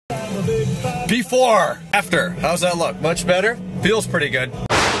Before, after. How's that look? Much better? Feels pretty good.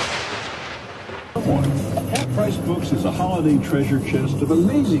 Price Books is a holiday treasure chest of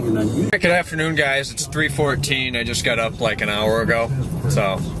amazing and unusual. Good afternoon, guys. It's 3:14. I just got up like an hour ago,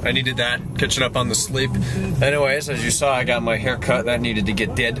 so I needed that, catching up on the sleep. Anyways, as you saw, I got my hair cut. That needed to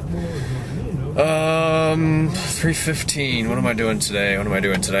get did. 3:15. What am I doing today?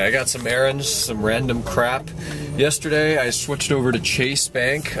 I got some errands, some random crap. Yesterday, I switched over to Chase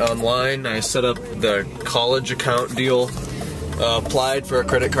Bank online. I set up the college account deal. Applied for a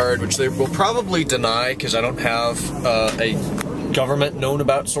credit card, which they will probably deny because I don't have a government known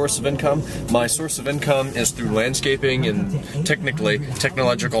about source of income. My source of income is through landscaping and technically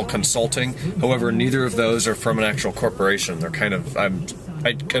technological consulting. However, neither of those are from an actual corporation. They're kind of, I'm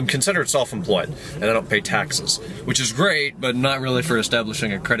considered self-employed and I don't pay taxes, which is great, but not really for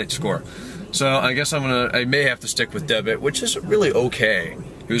establishing a credit score. So I guess I may have to stick with debit, which is really okay.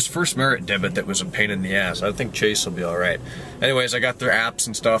 It was First Merit debit that was a pain in the ass. I think Chase will be alright. Anyways, I got their apps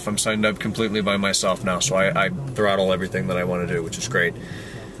and stuff. I'm signed up completely by myself now, so I throttle everything that I want to do, which is great.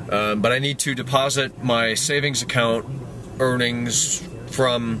 But I need to deposit my savings account earnings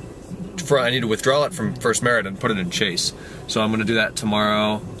I need to withdraw it from First Merit and put it in Chase. So I'm going to do that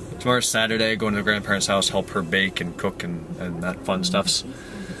tomorrow. Tomorrow's Saturday, going to the grandparents' house, help her bake and cook and that fun stuffs.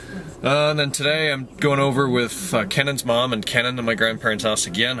 And then today I'm going over with Kennan's mom and Kennan to my grandparents' house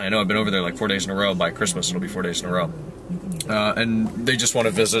again. I know I've been over there like 4 days in a row. By Christmas it'll be 4 days in a row. And they just want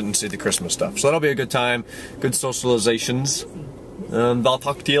to visit and see the Christmas stuff. So that'll be a good time, good socializations. And I'll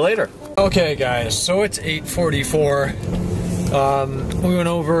talk to you later. Okay guys, so it's 8:44. We went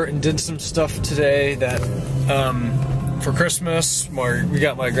over and did some stuff today that for Christmas, we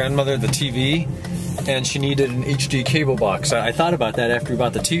got my grandmother the TV. And she needed an HD cable box. I thought about that after we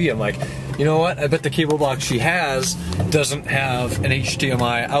bought the TV. I'm like, you know what? I bet the cable box she has doesn't have an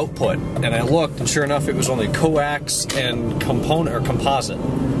HDMI output. And I looked, and sure enough, it was only coax and composite,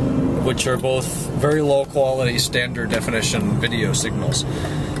 which are both very low quality, standard definition video signals.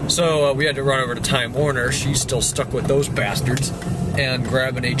 So we had to run over to Time Warner. She's still stuck with those bastards. And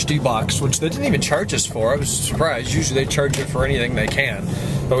grab an HD box, which they didn't even charge us for. I was surprised. Usually they charge you for anything they can.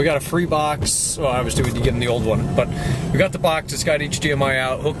 But we got a free box. Well, obviously we did get in the old one. But we got the box. It's got HDMI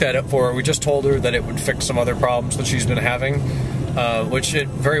out. Hooked that up for her. We just told her that it would fix some other problems that she's been having. Which it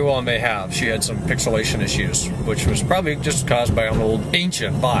very well may have. She had some pixelation issues, which was probably just caused by an old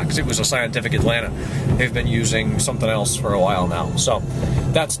ancient box. It was a Scientific Atlanta. They've been using something else for a while now. So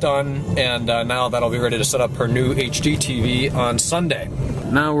that's done, and now that'll be ready to set up her new HD TV on Sunday.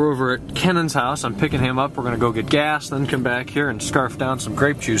 Now we're over at Kennan's house. I'm picking him up. We're gonna go get gas, then come back here and scarf down some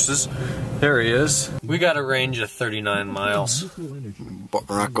grape juices. There he is. We got a range of 39 miles. But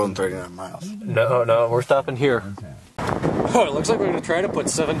we're not going 39 miles. No, we're stopping here. Oh, it looks like we're going to try to put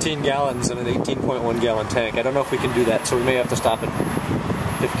 17 gallons in an 18.1 gallon tank. I don't know if we can do that, so we may have to stop at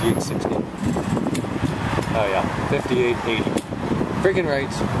 58.60. Oh yeah, 58.80. Freaking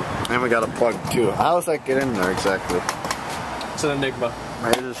right. And we got a plug too. How does that get in there exactly? It's an enigma.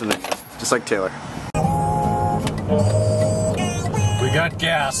 Right, it is an enigma. Just like Taylor. We got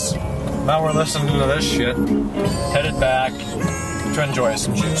gas. Now we're listening to this shit. Headed back to enjoy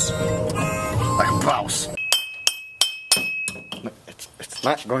some juice. Like a mouse. It's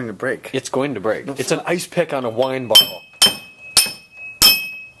not going to break. It's going to break. It's an ice pick on a wine bottle.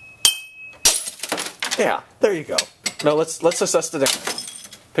 Yeah, there you go. Now let's assess the damage.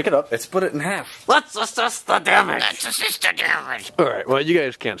 Pick it up. Let's split it in half. Let's assess the damage. Alright, well you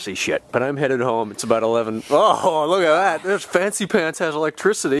guys can't see shit, but I'm headed home. It's about 11. Oh, look at that. There's Fancy Pants has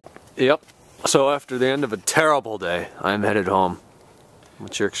electricity. Yep. So after the end of a terrible day, I'm headed home.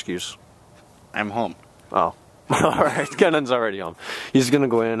 What's your excuse? I'm home. Oh. Alright, Kennan's already home. He's gonna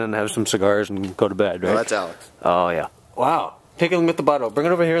go in and have some cigars and go to bed, right? No, that's Alex. Oh, yeah. Wow. Take a look at the bottle. Bring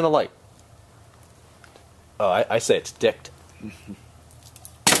it over here in the light. Oh, I say it's dicked.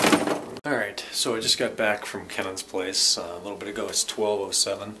 Alright, so I just got back from Kennan's place a little bit ago. It's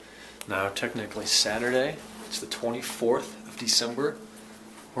 12:07. Now, technically Saturday. It's the 24th of December.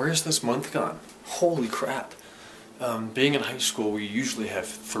 Where is this month gone? Holy crap. Being in high school, we usually have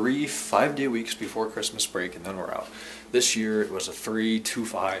 3 5-day weeks before Christmas break, and then we're out. This year, it was a 3, 2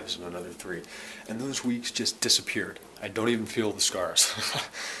 5s, and another 3. And those weeks just disappeared. I don't even feel the scars,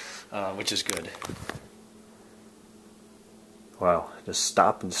 which is good. Wow, just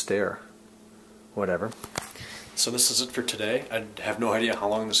stop and stare. Whatever. So this is it for today. I have no idea how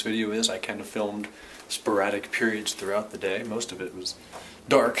long this video is. I kind of filmed sporadic periods throughout the day. Most of it was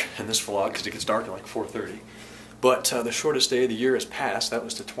dark in this vlog, because it gets dark at like 4:30. But the shortest day of the year has passed. That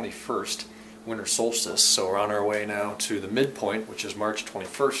was the 21st, winter solstice, so we're on our way now to the midpoint, which is March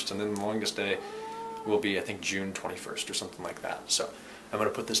 21st, and then the longest day will be, I think, June 21st or something like that. So I'm going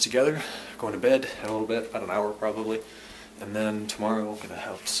to put this together, going to bed in a little bit, about an hour probably, and then tomorrow I'm going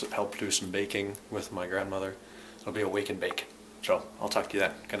to help do some baking with my grandmother. It'll be a wake and bake. So I'll talk to you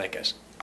then. Good night, guys.